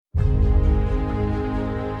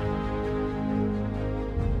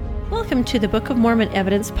Welcome to the Book of Mormon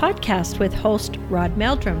Evidence Podcast with host Rod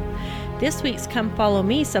Meldrum. This week's Come Follow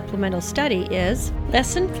Me supplemental study is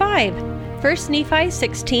Lesson 5, 1 Nephi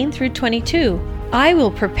 16 through 22. I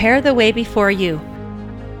will prepare the way before you.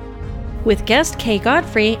 With guest Kay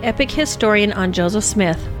Godfrey, epic historian on Joseph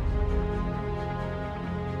Smith.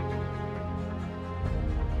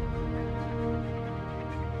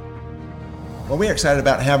 Well, we're excited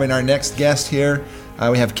about having our next guest here.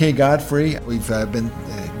 We have Kay Godfrey. We've been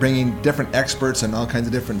bringing different experts in all kinds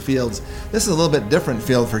of different fields. This is a little bit different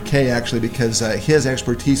field for Kay, actually, because his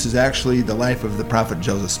expertise is actually the life of the prophet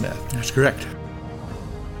Joseph Smith. That's correct.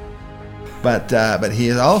 But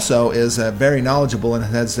he also is very knowledgeable and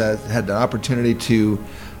has had the opportunity to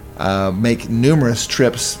make numerous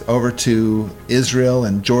trips over to Israel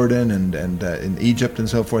and Jordan and in Egypt and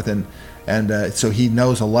so forth. And so he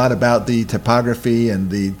knows a lot about the topography and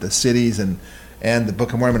the cities and the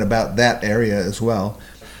Book of Mormon about that area as well.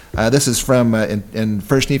 This is from in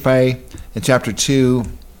 1 Nephi in chapter 2.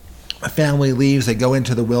 A family leaves, they go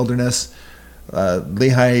into the wilderness.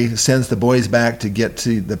 Lehi sends the boys back to get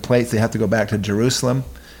to the place. They have to go back to Jerusalem,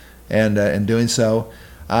 and in doing so,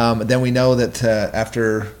 then we know that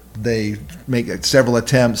after they make several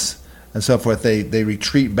attempts and so forth, they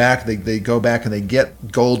retreat back. They go back and they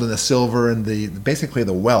get gold and the silver and basically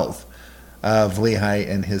the wealth of Lehi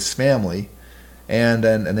and his family, and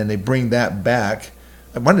then they bring that back.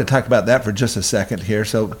 I wanted to talk about that for just a second here.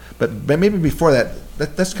 So, but maybe before that,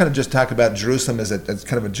 let's kind of just talk about Jerusalem as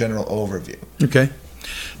kind of a general overview. Okay.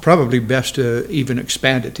 Probably best to even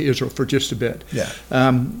expand it to Israel for just a bit. Yeah.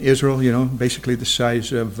 Israel, basically the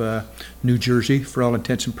size of New Jersey for all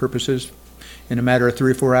intents and purposes. In a matter of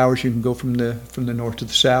 3 or 4 hours, you can go from the north to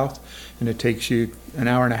the south, and it takes you an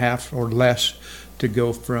hour and a half or less to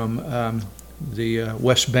go from the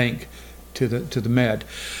West Bank to the Med.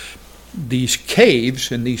 These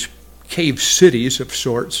caves and these cave cities of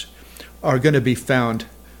sorts are going to be found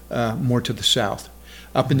more to the south.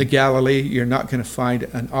 Up in the Galilee, you're not going to find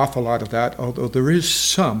an awful lot of that, although there is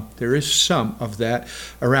some of that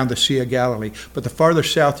around the Sea of Galilee. But the farther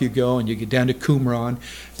south you go, and you get down to Qumran,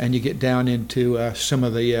 and you get down into some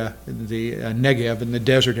of the Negev and the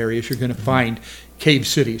desert areas, you're going to find cave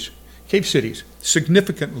cities,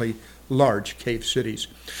 significantly large cave cities.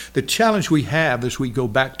 The challenge we have as we go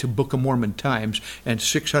back to Book of Mormon times and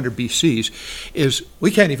 600 BCs is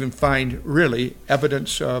we can't even find really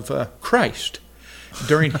evidence of Christ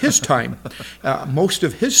during his time. Most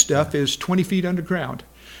of his stuff is 20 feet underground.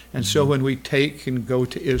 And so when we take and go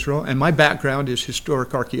to Israel, and my background is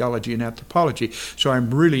historic archaeology and anthropology, so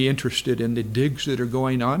I'm really interested in the digs that are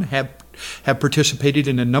going on, have participated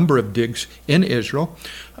in a number of digs in Israel.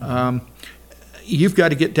 You've got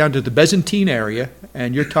to get down to the Byzantine area,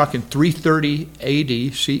 and you're talking 330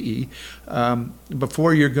 AD CE,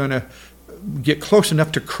 before you're going to get close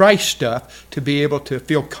enough to Christ stuff to be able to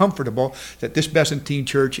feel comfortable that this Byzantine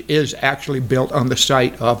church is actually built on the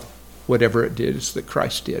site of whatever it is that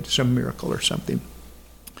Christ did, some miracle or something.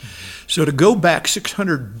 So to go back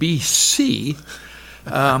 600 BC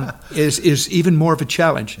is even more of a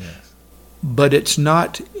challenge. Yes. But it's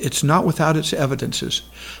not without its evidences.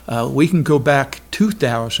 We can go back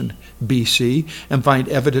 2000 BC and find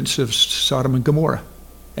evidence of Sodom and Gomorrah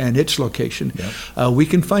and its location. Yep. We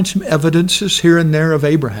can find some evidences here and there of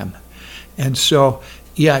Abraham. And so,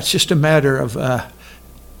 it's just a matter of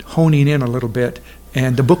honing in a little bit.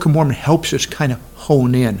 And the Book of Mormon helps us kind of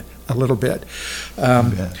hone in a little bit.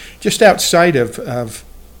 Just outside of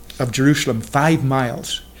Jerusalem, 5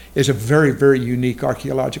 miles, is a very, very unique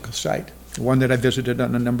archaeological site. One that I visited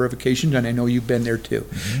on a number of occasions, and I know you've been there too,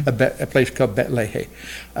 a place called Bet Lehi.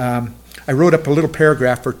 I wrote up a little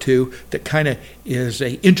paragraph or two that kind of is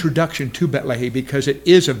an introduction to Bet Lehi because it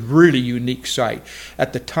is a really unique site.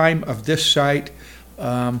 At the time of this site,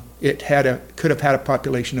 it could have had a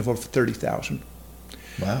population of over 30,000.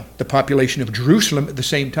 Wow. The population of Jerusalem at the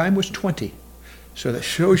same time was 20. So that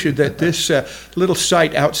shows you that this little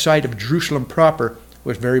site outside of Jerusalem proper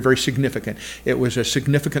was very, very significant. It was a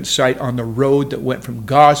significant site on the road that went from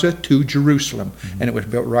Gaza to Jerusalem, and it was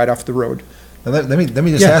built right off the road. Now let me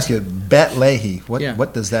just ask you, Bet Lehi,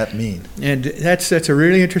 what does that mean? And that's a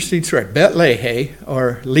really interesting story. Bet Lehi,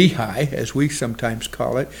 or Lehi, as we sometimes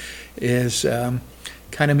call it, is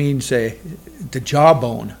kind of means the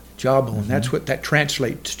jawbone. That's what that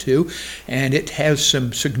translates to, and it has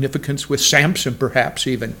some significance with Samson, perhaps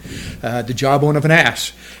even the jawbone of an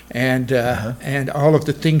ass, and all of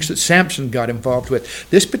the things that Samson got involved with.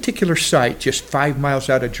 This particular site, just 5 miles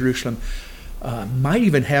out of Jerusalem, might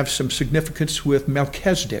even have some significance with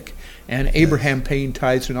Melchizedek and Abraham paying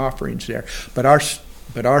tithes and offerings there. But our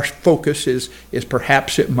But our focus is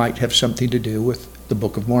perhaps it might have something to do with the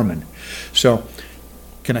Book of Mormon. So,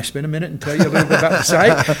 can I spend a minute and tell you a little bit about the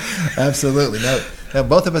site? Absolutely. Now,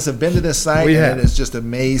 both of us have been to this site, and it's just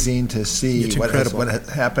amazing to see what had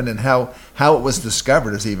happened, and how it was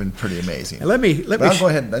discovered is even pretty amazing. Go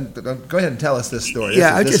ahead and tell us this story.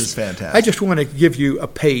 This is fantastic. I just want to give you a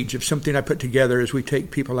page of something I put together as we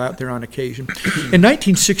take people out there on occasion. In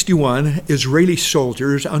 1961, Israeli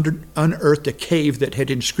soldiers unearthed a cave that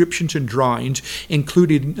had inscriptions and drawings,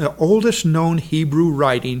 including the oldest known Hebrew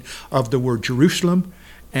writing of the word Jerusalem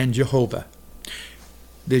and Jehovah.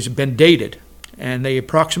 These have been dated, and they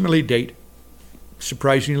approximately date,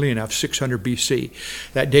 surprisingly enough, 600 BC.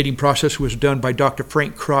 That dating process was done by Dr.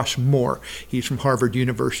 Frank Cross Moore. He's from Harvard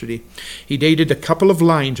University. He dated a couple of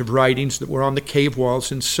lines of writings that were on the cave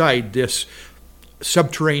walls inside this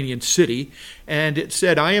subterranean city, and it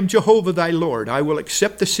said, "I am Jehovah thy Lord. I will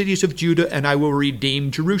accept the cities of Judah, and I will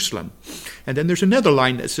redeem Jerusalem." And then there's another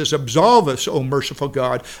line that says, "Absolve us, O merciful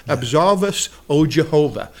God. Absolve us, O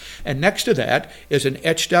Jehovah." And next to that is an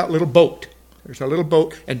etched out little boat. There's a little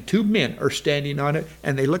boat, and two men are standing on it,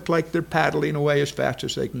 and they look like they're paddling away as fast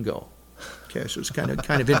as they can go. Okay, so it's kind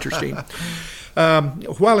of interesting.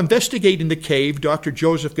 While investigating the cave, Dr.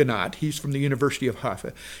 Joseph Ginott, he's from the University of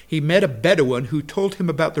Haifa, he met a Bedouin who told him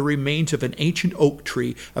about the remains of an ancient oak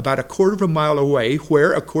tree about a quarter of a mile away,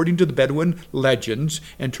 where, according to the Bedouin legends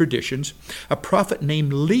and traditions, a prophet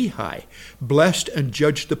named Lehi blessed and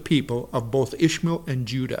judged the people of both Ishmael and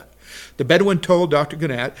Judah. The Bedouin told Dr.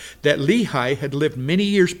 Ginott that Lehi had lived many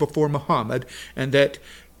years before Muhammad, and that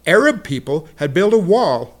Arab people had built a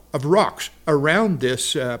wall of rocks around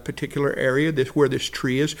this particular area, where this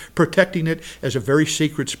tree is, protecting it as a very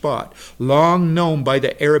sacred spot, long known by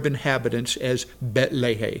the Arab inhabitants as Bet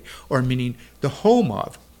Lehi, or meaning the home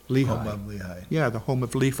of Lehi. Home of Lehi. Yeah, the home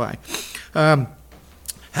of Lehi.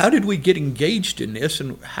 How did we get engaged in this,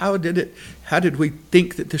 and how did we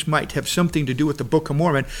think that this might have something to do with the Book of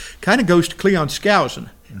Mormon? Kind of goes to Cleon Skousen.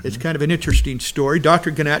 It's kind of an interesting story. Dr.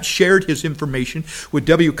 Ginott shared his information with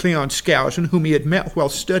W. Cleon Skousen, whom he had met while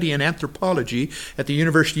studying anthropology at the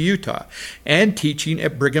University of Utah and teaching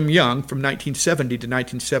at Brigham Young from 1970 to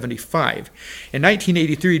 1975. In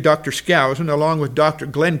 1983, Dr. Skousen, along with Dr.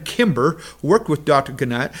 Glenn Kimber, worked with Dr.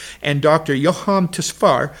 Ginott and Dr. Yoham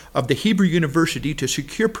Tesfar of the Hebrew University to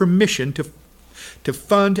secure permission to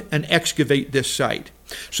fund and excavate this site.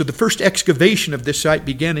 So the first excavation of this site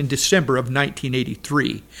began in December of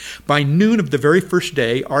 1983. By noon of the very first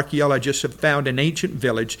day, archaeologists have found an ancient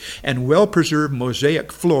village and well-preserved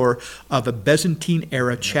mosaic floor of a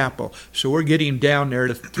Byzantine-era chapel. So we're getting down there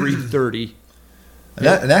to 330.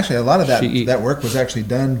 And actually, a lot of that work was actually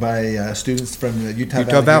done by students from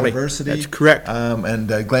Utah Valley University. That's correct. And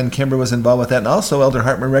Glenn Kimber was involved with that, and also Elder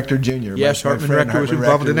Hartman Rector Jr. Yes, Hartman Rector was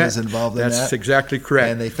involved in that. That's exactly correct.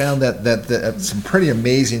 And they found that some pretty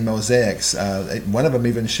amazing mosaics. One of them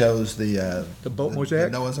even shows the boat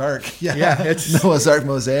mosaic, the Noah's Ark. Yeah, it's Noah's Ark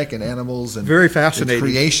mosaic and animals and very fascinating.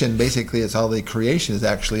 Creation, basically, it's all the creation is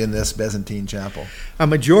actually in this Byzantine chapel. A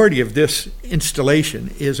majority of this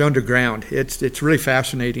installation is underground. It's really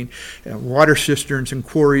fascinating. Water cisterns and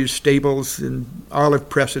quarries, stables and olive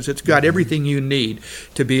presses. It's got everything you need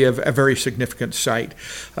to be a very significant site.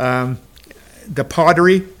 The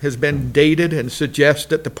pottery has been dated and suggests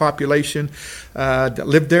that the population that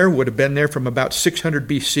lived there would have been there from about 600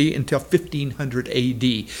 BC until 1500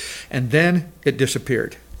 AD. And then it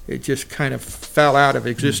disappeared. It just kind of fell out of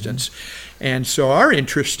existence. And so our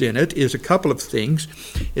interest in it is a couple of things.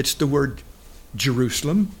 It's the word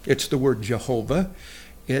Jerusalem. It's the word Jehovah.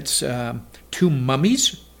 It's two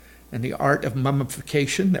mummies and the art of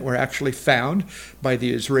mummification that were actually found by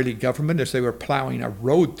the Israeli government as they were plowing a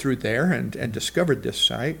road through there and discovered this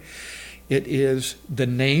site. It is the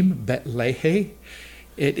name Bet Lehi.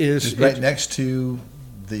 It's right next to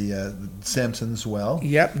the Samson's Well.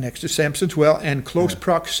 Yep, next to Samson's Well, and close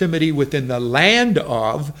proximity within the land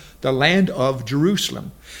of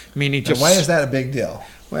Jerusalem. Meaning, just why is that a big deal?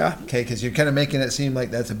 Well, okay, because you're kind of making it seem like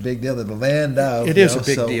that's a big deal. That the land of it is a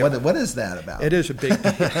big deal. What is that about? It is a big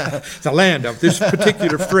deal. The land of this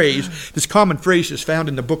particular phrase, this common phrase is found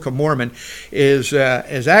in the Book of Mormon, is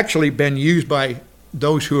actually been used by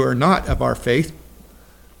those who are not of our faith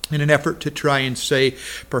in an effort to try and say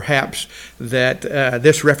perhaps that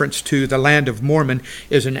this reference to the land of Mormon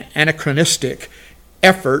is an anachronistic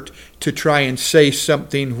effort to try and say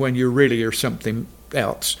something when you really are something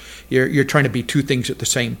else. You're trying to be two things at the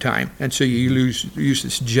same time, and so you use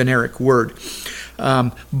this generic word.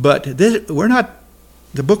 But we're not.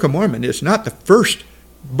 The Book of Mormon is not the first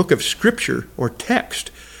book of Scripture or text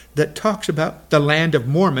that talks about the land of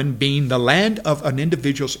Mormon being the land of an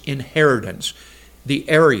individual's inheritance, the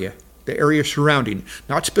area surrounding,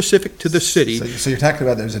 not specific to the city. So you're talking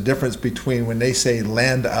about there's a difference between when they say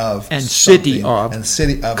land of and city of. And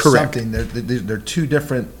city of Correct. something. They're two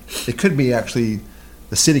different. It could be actually,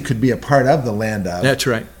 the city could be a part of the land of. That's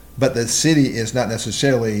right. But the city is not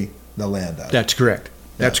necessarily the land of. That's correct.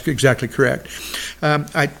 That's exactly correct.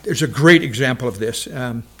 There's a great example of this.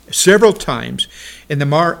 Several times in the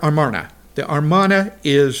Amarna. The Amarna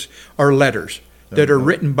are letters that are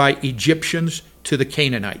written by Egyptians to the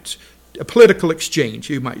Canaanites. A political exchange,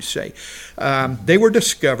 you might say. They were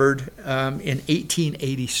discovered in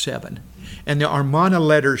 1887. And the Amarna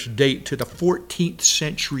letters date to the 14th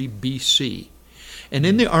century BC. And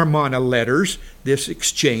in the Amarna letters, this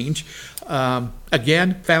exchange,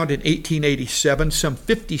 again, found in 1887, some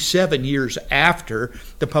 57 years after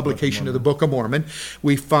the publication of the Book of Mormon,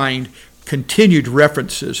 we find continued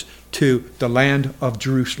references to the land of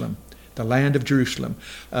Jerusalem. The land of Jerusalem,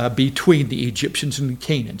 between the Egyptians and the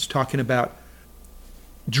Canaanites, talking about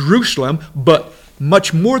Jerusalem, but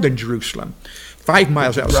much more than Jerusalem. 5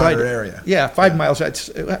 miles outside. Broader area. Yeah, 5 miles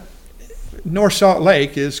outside. North Salt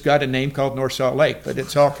Lake has got a name called North Salt Lake, but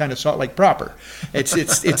it's all kind of Salt Lake proper. It's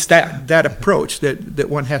that approach that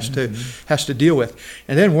one has to deal with.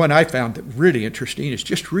 And then one I found that really interesting is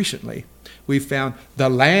just recently we found the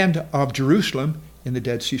land of Jerusalem in the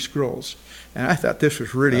Dead Sea Scrolls. And I thought this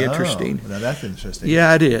was really interesting. Now that's interesting.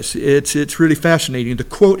 Yeah, it is. It's really fascinating. The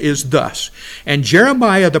quote is thus: "And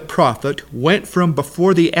Jeremiah the prophet went from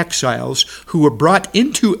before the exiles who were brought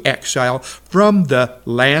into exile from the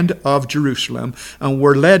land of Jerusalem, and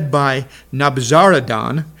were led by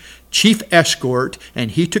Nabuzaradan, chief escort,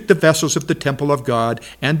 and he took the vessels of the temple of God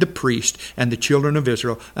and the priest and the children of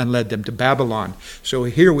Israel and led them to Babylon." So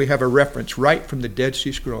here we have a reference right from the Dead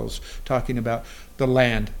Sea Scrolls talking about the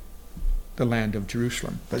land of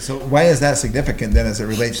Jerusalem. But so why is that significant then as it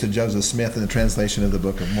relates to Joseph Smith and the translation of the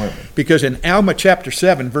Book of Mormon? Because in Alma chapter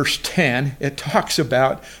 7, verse 10, it talks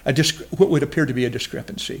about what would appear to be a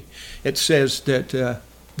discrepancy. It says that the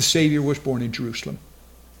Savior was born in Jerusalem.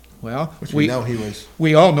 Well, Which we all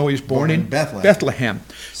know he was born in Bethlehem.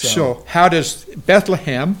 So how does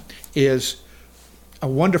Bethlehem is a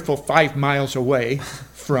wonderful 5 miles away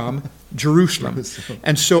from Jerusalem.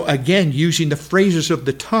 And so again, using the phrases of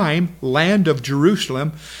the time, land of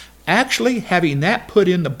Jerusalem, actually having that put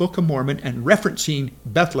in the Book of Mormon and referencing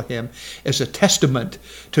Bethlehem as a testament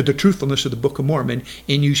to the truthfulness of the Book of Mormon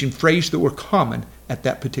in using phrases that were common at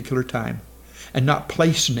that particular time. And not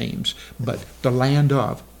place names, but the land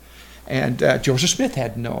of. And Joseph Smith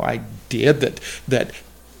had no idea that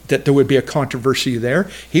there would be a controversy there.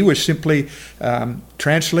 He was simply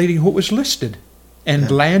translating what was listed.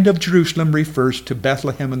 And land of Jerusalem refers to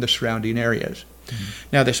Bethlehem and the surrounding areas. Mm-hmm.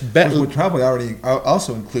 Now this would probably already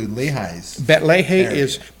also include Lehi's. Bethlehem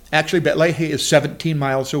is 17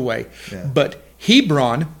 miles away. Yeah. But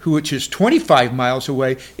Hebron, which is 25 miles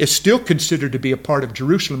away, is still considered to be a part of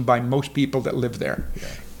Jerusalem by most people that live there. Yeah.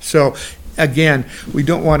 So again, we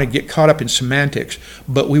don't want to get caught up in semantics,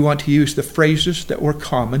 but we want to use the phrases that were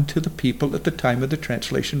common to the people at the time of the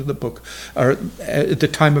translation of the book, or at the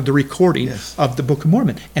time of the recording of the Book of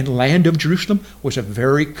Mormon. And land of Jerusalem was a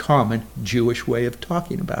very common Jewish way of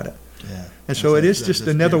talking about it. Yeah. And so it is just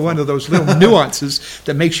another one of those little nuances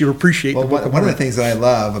that makes you appreciate the Book of Mormon. One of the things that I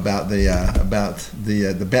love about the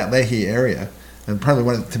Bet Lehi area, and probably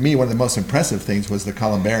one of the most impressive things, was the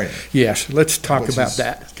columbarium. Yes, let's talk about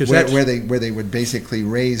that. Where they would basically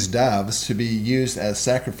raise doves to be used as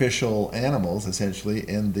sacrificial animals, essentially,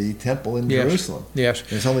 in the temple in Jerusalem. Yes.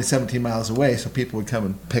 It's only 17 miles away, so people would come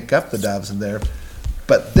and pick up the doves in there.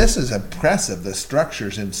 But this is impressive. The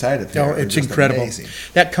structures inside of here it's are just incredible. Amazing.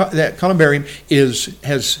 That columbarium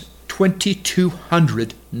has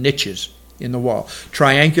 2,200 niches in the wall,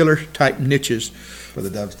 triangular type niches for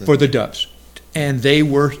the doves. And they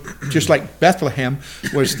were, just like Bethlehem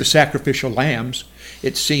was the sacrificial lambs,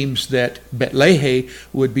 it seems that Bet Lehi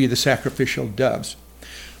would be the sacrificial doves.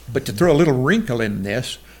 But to throw a little wrinkle in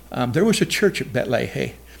this, there was a church at Bet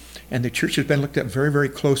Lehi, and the church has been looked at very, very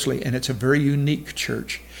closely, and it's a very unique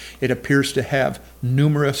church. It appears to have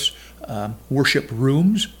numerous worship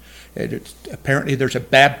rooms. Apparently there's a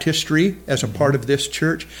baptistry as a part of this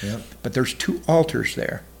church, but there's 2 altars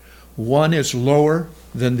there. One is lower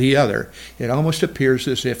than the other. It almost appears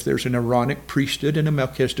as if there's an Aaronic priesthood and a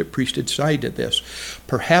Melchizedek priesthood side to this.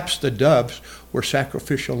 Perhaps the doves were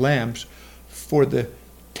sacrificial lambs for the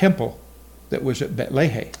temple that was at Bet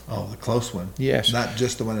Lehi. Oh, the close one. Yes. Not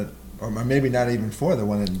just the one or maybe not even for the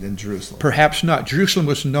one in Jerusalem. Perhaps not. Jerusalem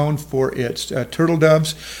was known for its turtle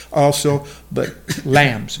doves also, but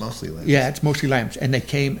lambs. Mostly lambs. Yeah, it's mostly lambs. And they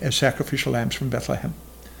came as sacrificial lambs from Bethlehem.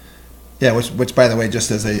 Yeah, which by the way, just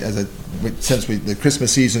since the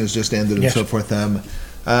Christmas season has just ended and Yes. so forth,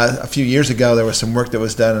 a few years ago there was some work that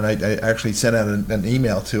was done, and I actually sent out an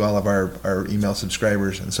email to all of our email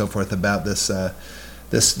subscribers and so forth about this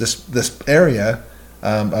area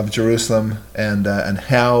of Jerusalem and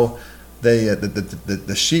how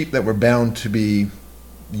the sheep that were bound to be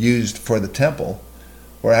used for the temple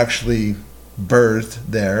were actually birthed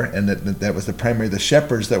there, and that was the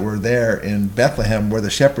shepherds that were there in Bethlehem were the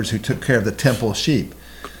shepherds who took care of the temple sheep.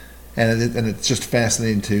 And it's just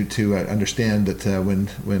fascinating to understand that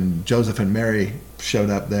when Joseph and Mary showed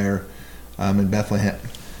up there in Bethlehem,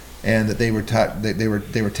 and that they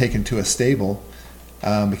were taken to a stable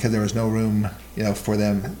because there was no room, for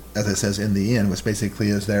them, as it says in the inn, which basically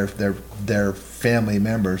is their family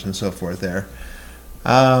members and so forth there.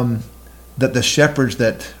 That the shepherds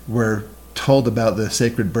that were told about the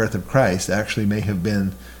sacred birth of Christ actually may have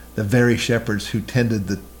been the very shepherds who tended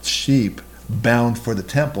the sheep bound for the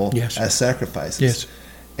temple Yes. as sacrifices. Yes.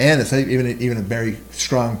 And it's even a very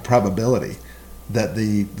strong probability that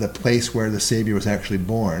the place where the Savior was actually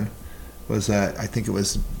born was, I think it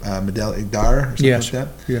was Medel Igdar or something Yes. like that.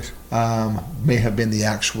 Yes. May have been the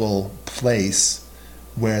actual place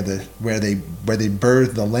where they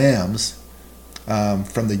birthed the lambs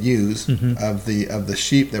from the ewes of the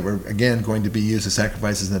sheep that were again going to be used as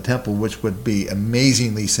sacrifices in the temple, which would be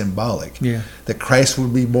amazingly symbolic. Yeah. That Christ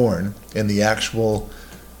would be born in the actual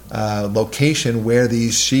location where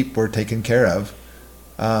these sheep were taken care of,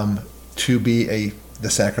 to be the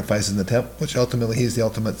sacrifice in the temple, which ultimately he's the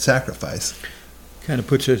ultimate sacrifice. Kind of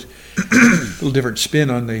puts a little different spin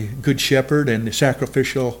on the Good Shepherd and the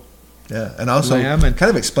sacrificial. Yeah, and also Lamb and- kind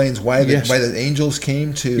of explains why Yes. the angels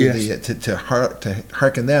came to Yes. to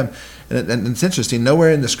hearken them, and it's interesting.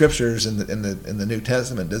 Nowhere in the scriptures in the New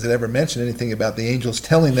Testament does it ever mention anything about the angels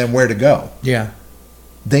telling them where to go. Yeah.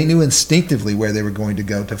 They knew instinctively where they were going to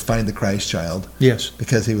go to find the Christ child, Yes.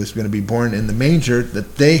 because he was going to be born in the manger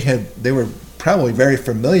that they were probably very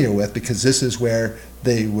familiar with, because this is where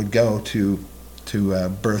they would go to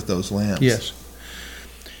birth those lambs. Yes.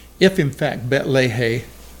 If in fact Bethlehem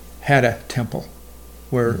had a temple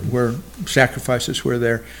where sacrifices were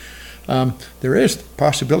there, there is the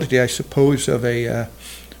possibility, I suppose, of a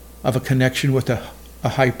connection with a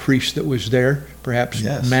high priest that was there, perhaps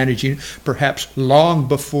Yes. managing, perhaps long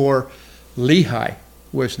before Lehi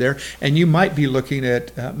was there. And you might be looking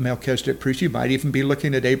at Melchizedek priest. You might even be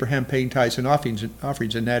looking at Abraham paying tithes and offerings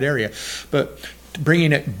in that area. But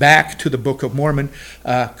bringing it back to the Book of Mormon,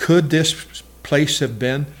 could this place have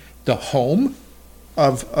been the home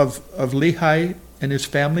of Lehi and his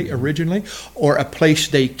family originally, or a place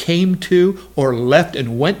they came to or left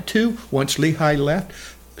and went to once Lehi left?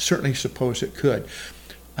 Certainly suppose it could.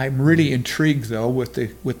 I'm really intrigued, though, with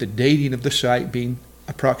the dating of the site being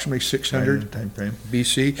approximately 600 time frame,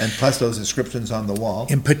 BC. and plus those inscriptions on the wall.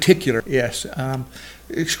 In particular, yes.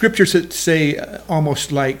 Scriptures that say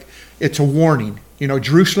almost like it's a warning.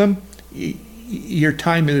 Jerusalem, your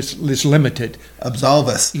time is limited. Absolve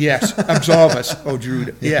us. Yes, absolve us, O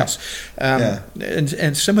Judah. Yeah. Yes.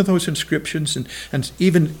 And some of those inscriptions, and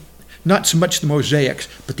even not so much the mosaics,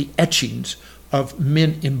 but the etchings of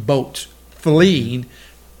men in boats fleeing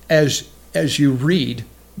as you read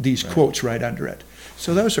these quotes right under it.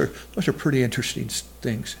 So those are pretty interesting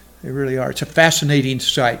things. They really are. It's a fascinating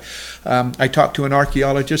site. I talked to an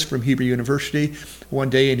archaeologist from Hebrew University one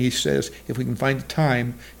day, and he says, if we can find the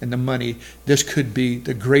time and the money, this could be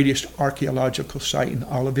the greatest archaeological site in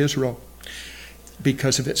all of Israel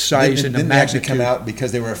because of its size and the Didn't they actually magnitude. come out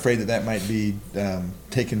because they were afraid that might be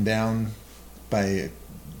taken down by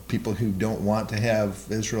people who don't want to have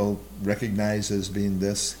Israel recognized as being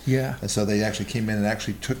this. Yeah. And so they actually came in and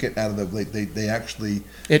actually took it out of the. They actually.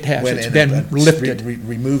 It has. Went It's in been and lifted.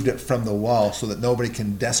 removed it from the wall so that nobody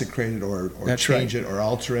can desecrate it or That's change right. it or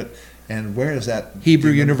alter it. And where is that?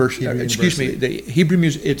 Hebrew Do you remember? University. Hebrew Excuse me. University. The Hebrew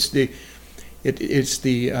Museum. It's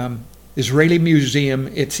the Israeli Museum.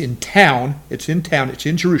 It's in town. It's in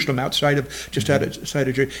Jerusalem, outside of Jerusalem.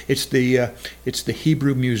 It's the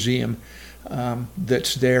Hebrew Museum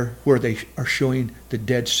that's there, where they are showing the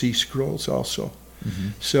Dead Sea Scrolls also. Mm-hmm.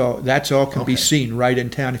 So that's all can be seen right in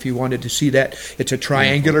town if you wanted to see that. It's a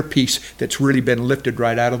triangular piece that's really been lifted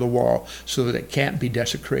right out of the wall so that it can't be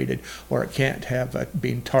desecrated or it can't have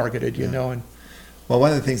being targeted, you know. And well,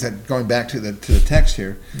 one of the things that going back to the text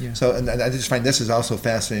here, Yeah. so and I just find this is also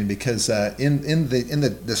fascinating because in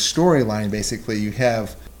the storyline, basically you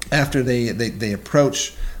have after they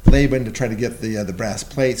approach Laban to try to get the brass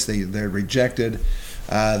plates, they're rejected.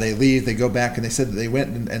 They leave. They go back, and they said that they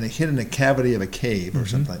went and they hid in a cavity of a cave or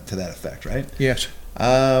something to that effect, right? Yes.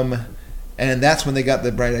 And that's when they got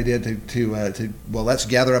the bright idea to let's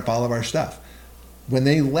gather up all of our stuff. When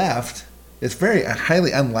they left, it's very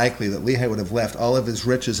highly unlikely that Lehi would have left all of his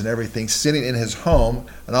riches and everything sitting in his home,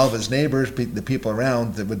 and all of his neighbors, the people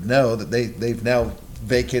around that would know that they've now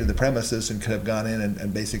vacated the premises and could have gone in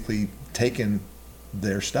and basically taken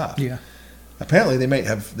their stuff. Yeah. Apparently, they might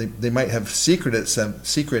have secreted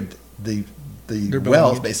the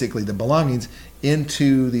wealth, basically the belongings,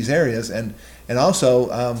 into these areas, and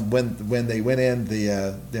also when they went in,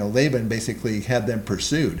 Laban basically had them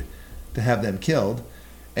pursued to have them killed,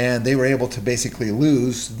 and they were able to basically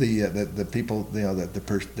lose the people,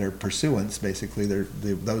 their pursuants, basically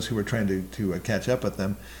those who were trying to catch up with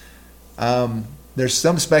them. There's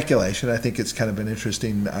some speculation. I think it's kind of an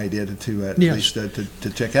interesting idea to at least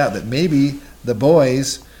to check out, that maybe the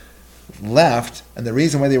boys left, and the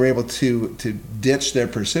reason why they were able to ditch their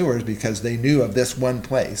pursuers because they knew of this one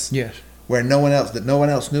place, where no one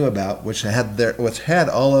else knew about, which had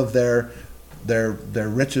all of their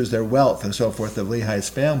riches, their wealth, and so forth of Lehi's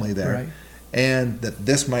family there, right. And that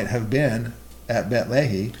this might have been at Bet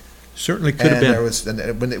Lehi. Certainly could have been.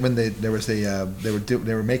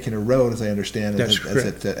 They were making a road, as I understand, That's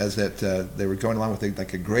correct. They were going along with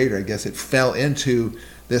like a grader. I guess it fell into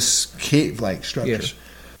this cave-like structure. Yes.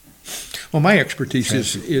 Well, my expertise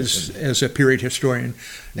is as a period historian,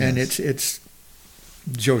 and it's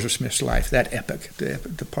Joseph Smith's life, that epic,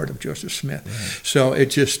 the part of Joseph Smith. Right. So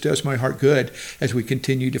it just does my heart good as we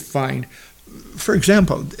continue to find. For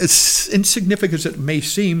example, as insignificant as it may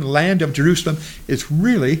seem, land of Jerusalem is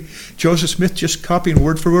really Joseph Smith just copying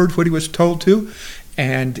word for word what he was told to,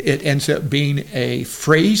 and it ends up being a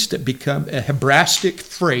phrase that become a Hebraistic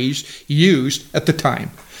phrase used at the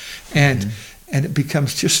time, and it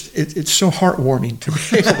becomes just it's so heartwarming to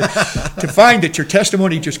be able to find that your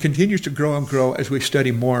testimony just continues to grow and grow as we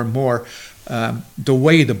study more and more the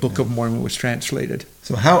way the Book of Mormon was translated.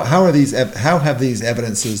 So how have these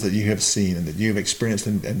evidences that you have seen and that you've experienced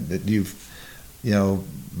and that you've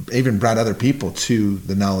even brought other people to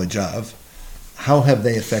the knowledge of, how have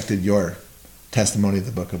they affected your testimony of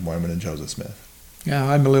the Book of Mormon and Joseph Smith? Yeah,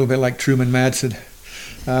 I'm a little bit like Truman Madsen.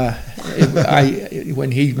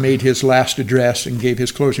 When he made his last address and gave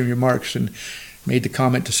his closing remarks and made the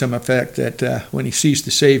comment to some effect that when he sees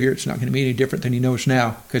the Savior, it's not going to be any different than he knows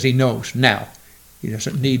now, because he knows now. He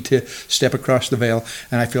doesn't need to step across the veil,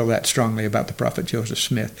 and I feel that strongly about the prophet Joseph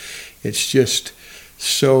Smith. It's just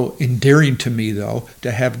so endearing to me, though,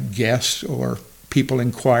 to have guests or people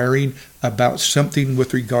inquiring about something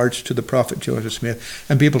with regards to the prophet Joseph Smith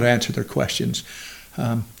and be able to answer their questions.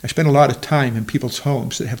 I spend a lot of time in people's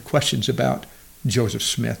homes that have questions about Joseph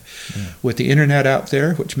Smith. Yeah. With the internet out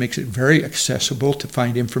there, which makes it very accessible to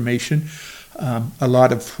find information, a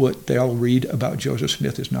lot of what they'll read about Joseph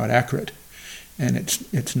Smith is not accurate, and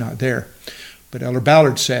it's not there. But Elder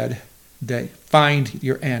Ballard said that find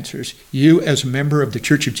your answers. You, as a member of the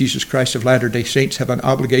Church of Jesus Christ of Latter-day Saints, have an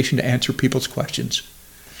obligation to answer people's questions.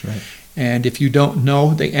 That's right. And if you don't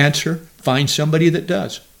know the answer, find somebody that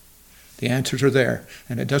does. The answers are there.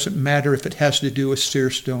 And it doesn't matter if it has to do with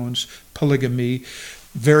seer stones, polygamy,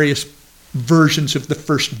 various versions of the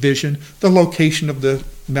first vision, the location of the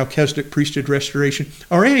Melchizedek priesthood restoration,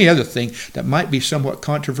 or any other thing that might be somewhat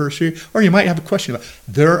controversial, or you might have a question about.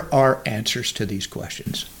 There are answers to these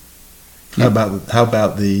questions. How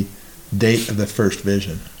about the date of the first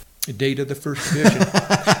vision? The date of the first vision.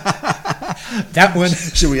 That one.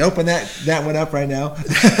 Should we open that one up right now?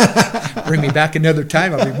 Bring me back another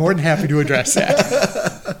time. I'll be more than happy to address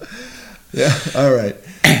that. Yeah. All right.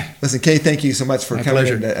 Listen, Kay, thank you so much for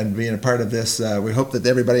coming and being a part of this. We hope that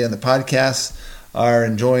everybody on the podcast are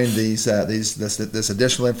enjoying this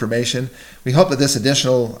additional information. We hope that this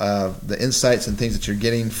additional the insights and things that you're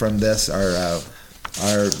getting from this are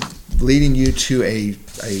leading you to a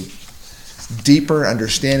deeper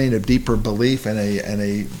understanding, a deeper belief, and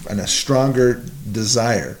a stronger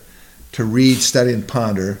desire to read, study, and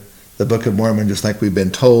ponder the Book of Mormon, just like we've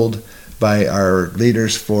been told by our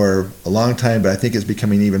leaders for a long time. But I think it's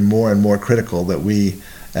becoming even more and more critical that we,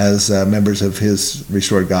 as members of His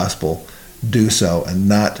restored gospel, do so and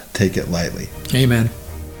not take it lightly. Amen.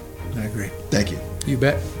 I agree. Thank you. You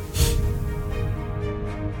bet.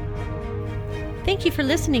 Thank you for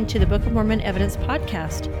listening to the Book of Mormon Evidence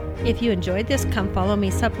Podcast. If you enjoyed this Come Follow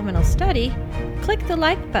Me supplemental study, click the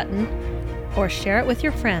like button or share it with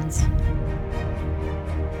your friends.